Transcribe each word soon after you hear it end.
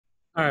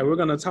All right, we're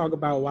going to talk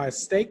about why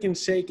Steak and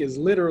Shake is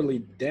literally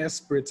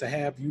desperate to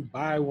have you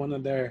buy one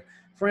of their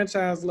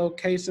franchise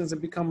locations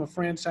and become a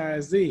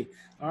franchisee.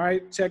 All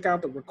right, check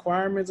out the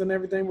requirements and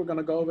everything. We're going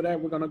to go over that.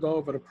 We're going to go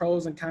over the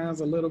pros and cons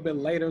a little bit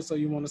later, so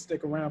you want to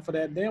stick around for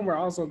that. Then we're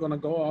also going to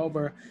go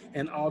over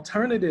an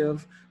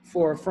alternative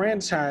for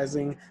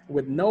franchising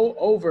with no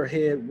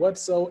overhead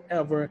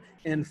whatsoever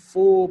and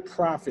full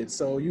profit.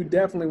 So you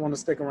definitely want to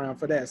stick around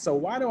for that. So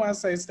why do I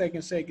say Steak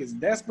and Shake is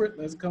desperate?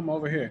 Let's come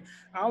over here.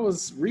 I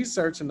was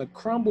researching the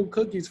Crumble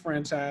Cookies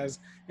franchise,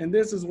 and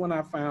this is when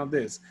I found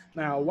this.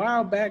 Now, a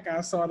while back,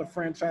 I saw the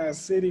Franchise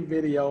City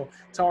video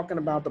talking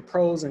about the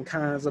pros and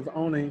cons of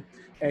owning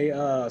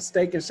a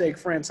Steak and Shake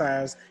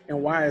franchise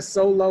and why it's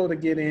so low to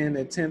get in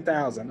at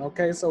 10,000.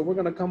 Okay, so we're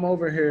gonna come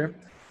over here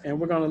and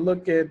we're gonna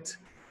look at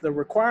the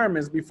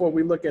requirements before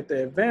we look at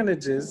the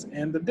advantages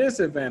and the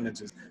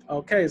disadvantages.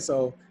 Okay,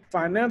 so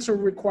financial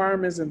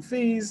requirements and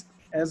fees.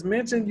 As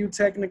mentioned, you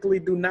technically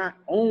do not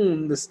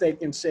own the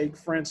Steak and Shake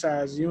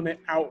franchise unit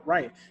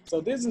outright.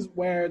 So this is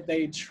where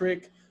they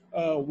trick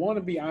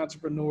wannabe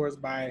entrepreneurs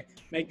by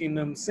making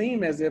them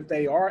seem as if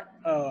they are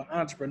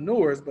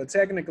entrepreneurs, but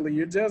technically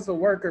you're just a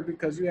worker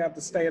because you have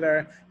to stay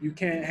there. You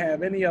can't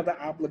have any other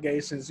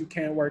obligations. You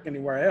can't work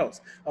anywhere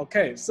else.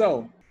 Okay,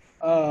 so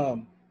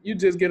you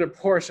just get a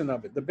portion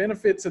of it. The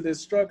benefit to this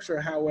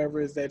structure,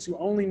 however, is that you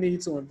only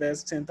need to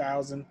invest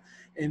 10,000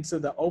 into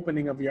the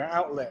opening of your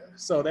outlet.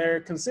 So they're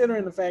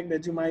considering the fact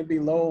that you might be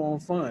low on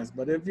funds.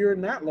 But if you're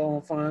not low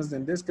on funds,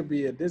 then this could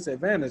be a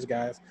disadvantage,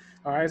 guys.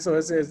 All right, so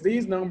it says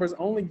these numbers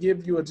only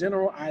give you a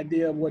general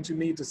idea of what you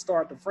need to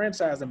start the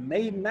franchise and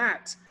may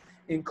not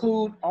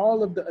include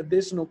all of the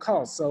additional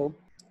costs. So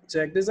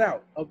check this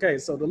out. Okay,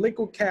 so the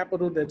liquid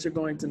capital that you're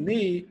going to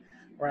need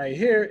right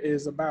here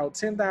is about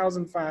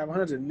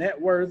 10,500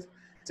 net worth,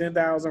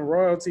 10,000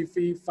 royalty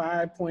fee,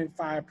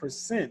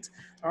 5.5%.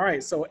 All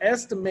right, so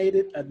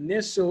estimated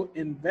initial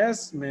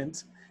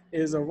investment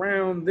is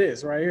around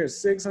this right here,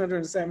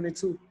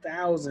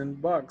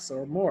 672,000 bucks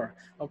or more.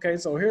 Okay,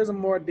 so here's a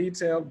more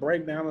detailed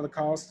breakdown of the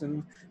costs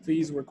and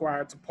fees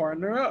required to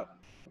partner up.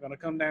 We're gonna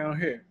come down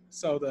here.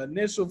 So the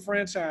initial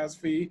franchise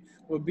fee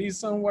would be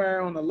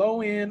somewhere on the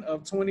low end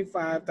of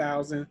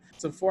 25,000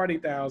 to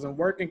 40,000,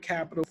 working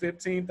capital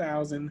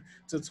 15,000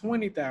 to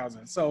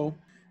 20,000. So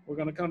we're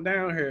gonna come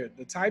down here.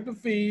 The type of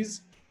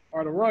fees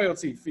are the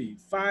royalty fee,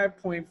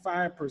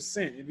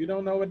 5.5%. If you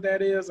don't know what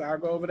that is, I'll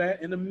go over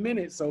that in a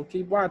minute. So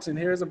keep watching.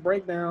 Here's a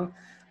breakdown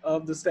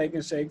of the Steak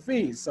and Shake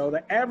fees. So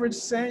the average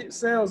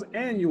sales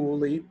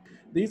annually,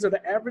 these are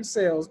the average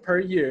sales per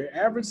year.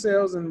 Average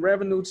sales and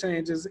revenue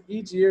changes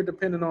each year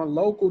depending on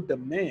local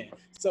demand.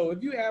 So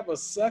if you have a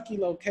sucky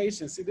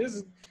location, see,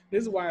 this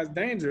is why it's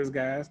dangerous,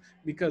 guys,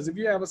 because if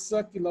you have a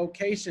sucky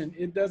location,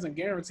 it doesn't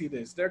guarantee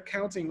this. They're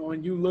counting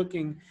on you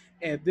looking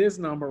at this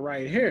number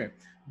right here.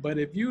 But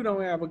if you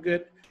don't have a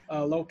good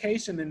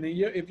location and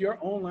if your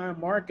online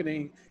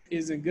marketing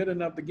isn't good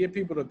enough to get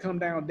people to come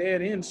down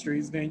dead end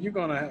streets, then you're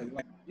gonna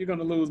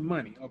lose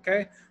money.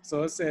 Okay,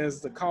 so it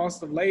says the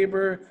cost of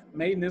labor,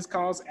 maintenance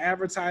costs,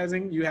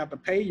 advertising. You have to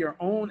pay your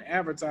own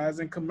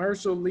advertising,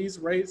 commercial lease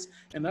rates,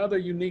 and other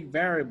unique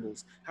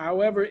variables.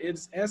 However,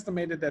 it's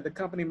estimated that the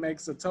company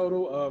makes a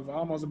total of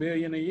almost $1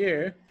 billion a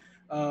year.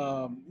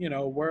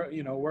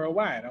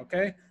 Worldwide.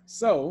 Okay,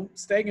 so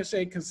Steak and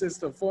Shake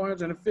consists of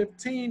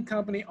 415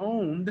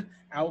 company-owned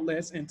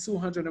outlets and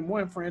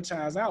 201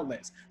 franchise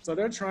outlets. So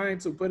they're trying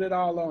to put it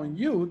all on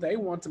you. They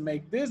want to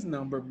make this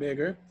number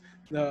bigger,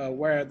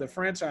 where the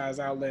franchise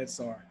outlets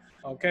are.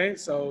 Okay,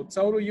 so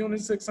total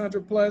units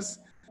 600 plus.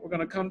 We're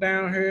gonna come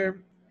down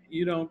here.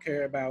 You don't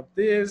care about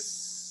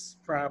this.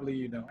 Probably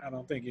you don't. I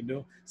don't think you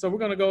do. So we're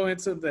gonna go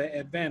into the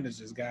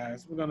advantages,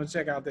 guys. We're gonna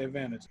check out the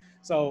advantage.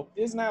 So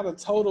it's not a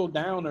total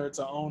downer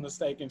to own a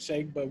Steak and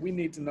Shake, but we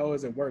need to know,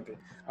 is it worth it?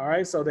 All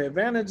right, so the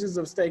advantages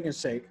of Steak and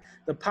Shake.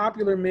 The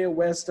popular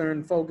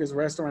Midwestern focused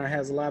restaurant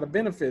has a lot of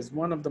benefits.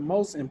 One of the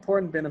most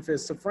important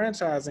benefits to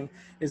franchising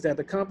is that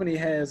the company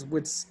has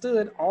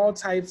withstood all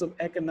types of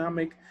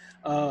economic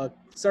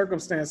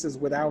circumstances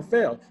without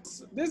fail.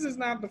 This is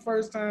not the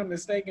first time that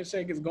Steak and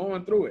Shake is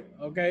going through it.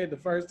 Okay, the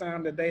first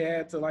time that they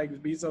had to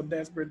be so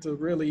desperate to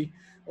really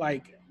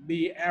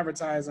be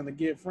advertising to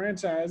get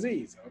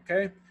franchisees.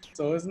 Okay,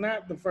 so it's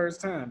not the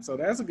first time. So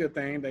that's a good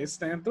thing. They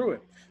stand through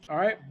it. All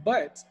right,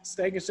 but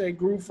Steak and Shake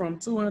grew from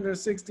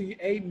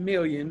 268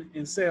 million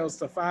in sales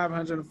to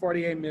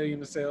 548 million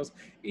in sales,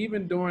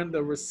 even during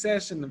the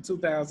recession of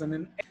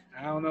 2008.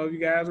 I don't know if you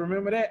guys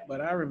remember that,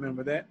 but I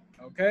remember that.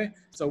 Okay,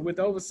 so with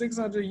over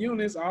 600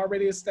 units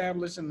already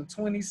established in the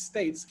 20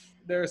 states,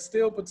 there is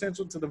still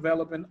potential to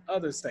develop in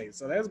other states.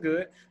 So that's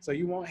good. So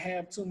you won't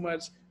have too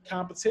much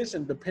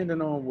competition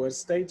depending on what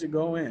state you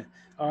go in.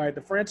 All right, the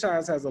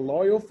franchise has a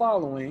loyal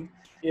following.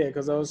 Yeah,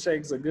 because those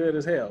shakes are good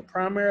as hell.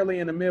 Primarily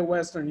in the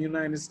Midwestern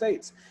United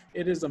States.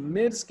 It is a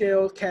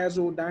mid-scale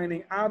casual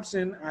dining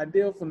option,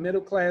 ideal for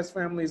middle-class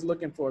families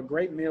looking for a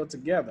great meal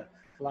together.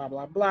 Blah,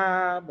 blah,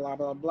 blah, blah,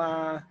 blah,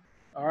 blah.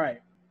 All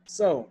right,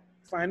 so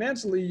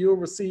financially, you'll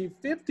receive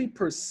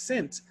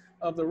 50%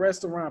 of the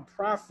restaurant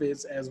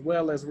profits, as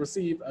well as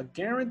receive a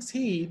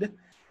guaranteed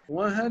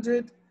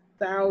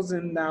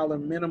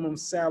 $100,000 minimum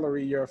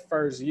salary your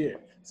first year.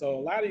 So a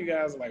lot of you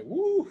guys are like,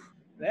 woo,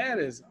 that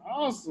is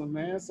awesome,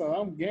 man. So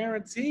I'm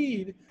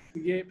guaranteed to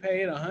get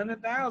paid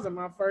 $100,000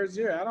 my first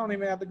year. I don't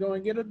even have to go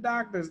and get a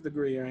doctor's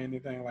degree or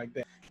anything like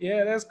that.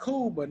 Yeah, that's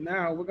cool. But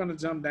now we're gonna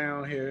jump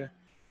down here.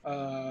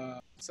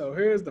 So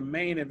here's the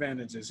main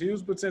advantages: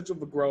 huge potential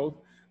for growth,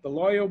 the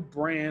loyal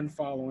brand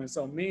following.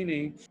 So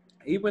meaning,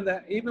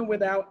 even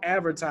without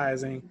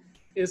advertising,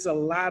 it's a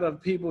lot of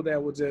people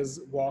that will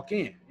just walk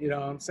in. You know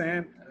what I'm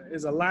saying?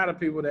 There's a lot of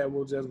people that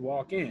will just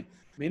walk in.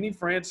 Many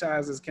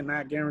franchises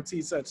cannot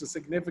guarantee such a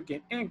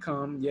significant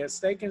income, yet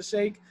Steak and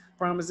Shake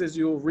promises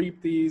you'll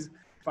reap these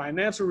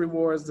financial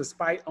rewards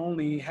despite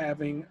only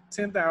having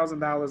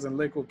 $10,000 in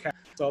liquid cash.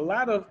 So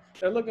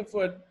they're looking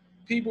for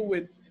people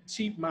with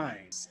cheap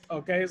minds.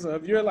 Okay, so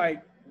if you're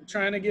like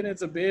trying to get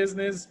into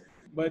business,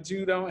 but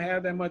you don't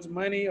have that much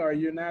money, or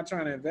you're not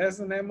trying to invest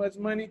in that much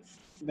money,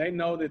 they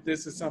know that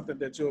this is something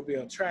that you'll be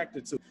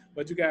attracted to.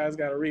 But you guys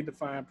got to read the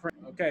fine print.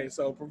 Okay,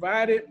 so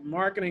provided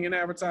marketing and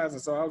advertising.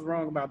 So I was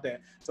wrong about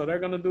that. So they're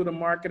going to do the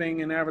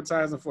marketing and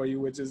advertising for you,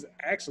 which is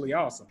actually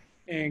awesome.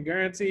 And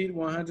guaranteed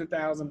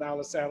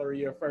 $100,000 salary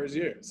your first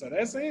year. So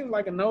that seems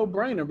like a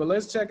no-brainer. But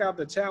let's check out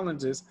the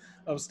challenges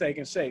of Steak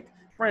and Shake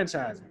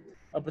franchising.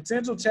 A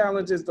potential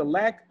challenge is the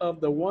lack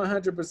of the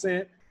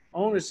 100%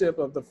 ownership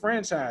of the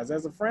franchise.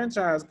 As a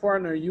franchise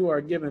partner, you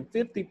are given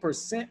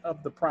 50%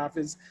 of the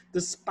profits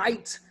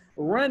despite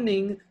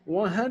running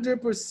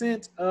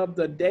 100% of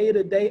the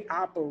day-to-day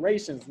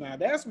operations. Now,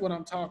 that's what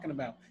I'm talking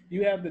about.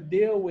 You have to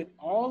deal with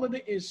all of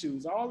the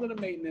issues, all of the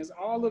maintenance,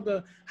 all of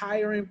the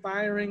hiring,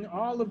 firing,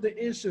 all of the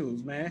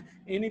issues, man.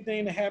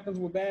 Anything that happens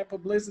with bad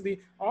publicity,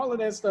 all of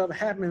that stuff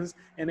happens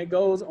and it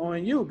goes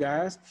on you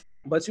guys.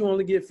 But you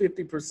only get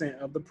 50%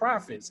 of the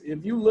profits.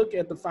 If you look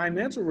at the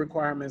financial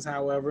requirements,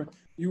 however,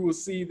 you will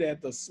see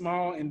that the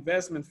small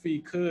investment fee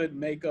could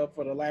make up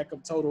for the lack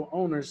of total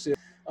ownership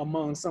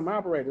among some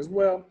operators.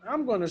 Well,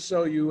 I'm going to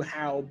show you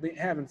how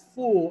having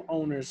full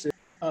ownership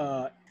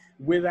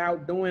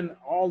without doing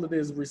all of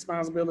this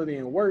responsibility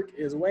and work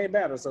is way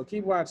better. So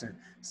keep watching.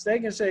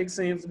 Steak and Shake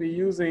seems to be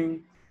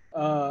using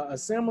a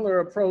similar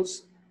approach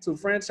to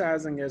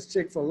franchising as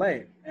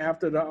Chick-fil-A.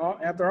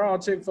 After all,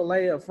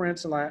 Chick-fil-A, a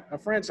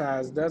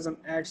franchise, doesn't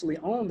actually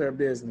own their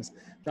business.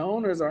 The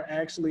owners are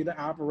actually the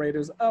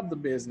operators of the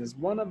business.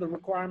 One of the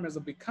requirements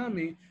of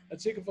becoming a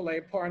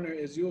Chick-fil-A partner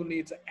is you'll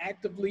need to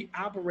actively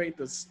operate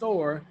the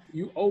store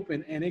you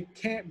open, and it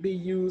can't be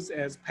used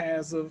as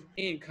passive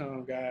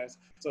income, guys.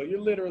 So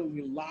you're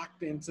literally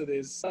locked into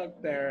this,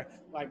 stuck there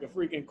like a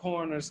freaking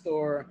corner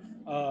store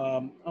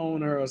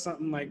owner or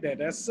something like that.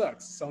 That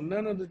sucks. So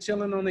none of the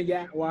chilling on the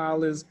yacht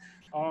while is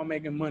all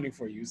making money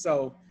for you.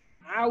 So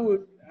I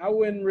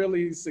wouldn't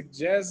really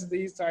suggest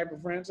these type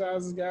of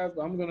franchises, guys,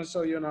 but I'm going to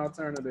show you an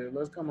alternative.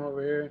 Let's come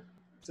over here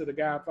to the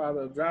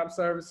godfather of drop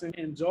servicing.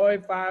 Enjoy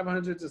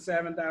 $500 to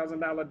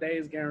 $7,000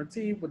 days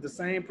guaranteed with the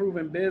same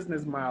proven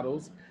business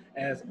models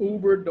as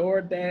Uber,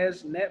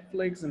 DoorDash,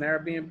 Netflix, and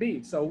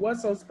Airbnb. So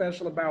what's so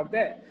special about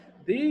that?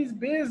 These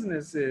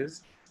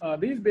business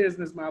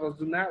models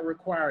do not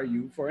require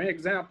you. For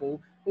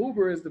example,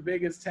 Uber is the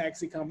biggest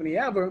taxi company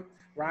ever,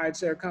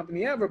 rideshare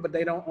company ever, but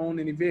they don't own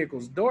any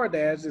vehicles.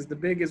 DoorDash is the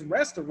biggest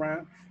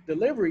restaurant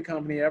delivery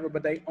company ever,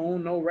 but they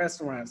own no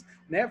restaurants.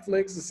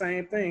 Netflix, the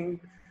same thing,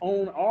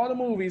 own all the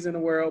movies in the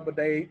world, but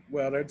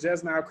they're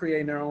just now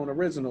creating their own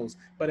originals.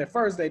 But at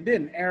first they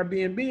didn't.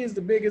 Airbnb is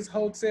the biggest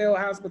hotel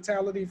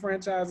hospitality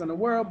franchise in the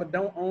world, but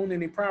don't own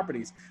any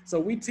properties.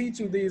 So we teach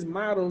you these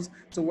models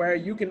to where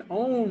you can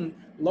own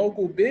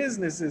local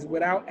businesses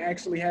without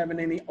actually having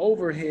any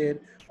overhead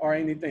or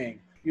anything.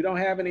 You don't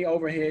have any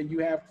overhead. You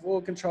have full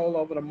control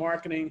over the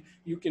marketing.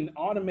 You can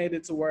automate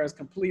it to where it's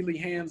completely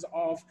hands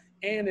off,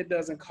 and it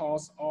doesn't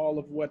cost all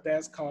of what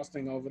that's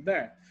costing over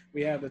there.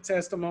 We have the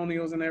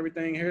testimonials and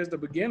everything. Here's the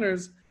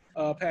beginners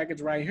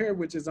package right here,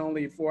 which is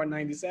only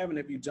 $497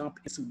 if you jump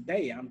in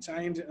today. I'm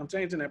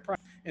changing that price.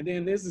 And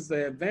then this is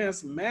the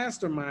advanced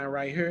mastermind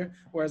right here,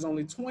 where it's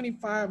only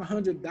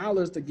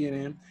 $2,500 to get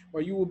in,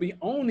 where you will be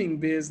owning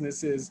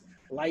businesses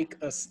like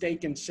a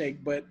Steak and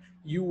Shake, but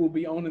you will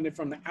be owning it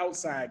from the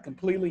outside,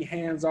 completely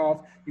hands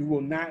off. You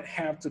will not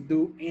have to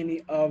do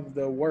any of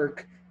the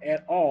work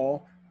at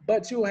all,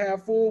 but you'll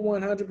have full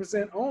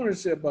 100%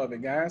 ownership of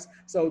it, guys.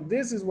 So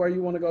this is where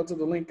you want to go to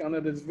the link under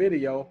this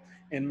video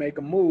and make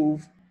a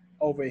move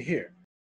over here.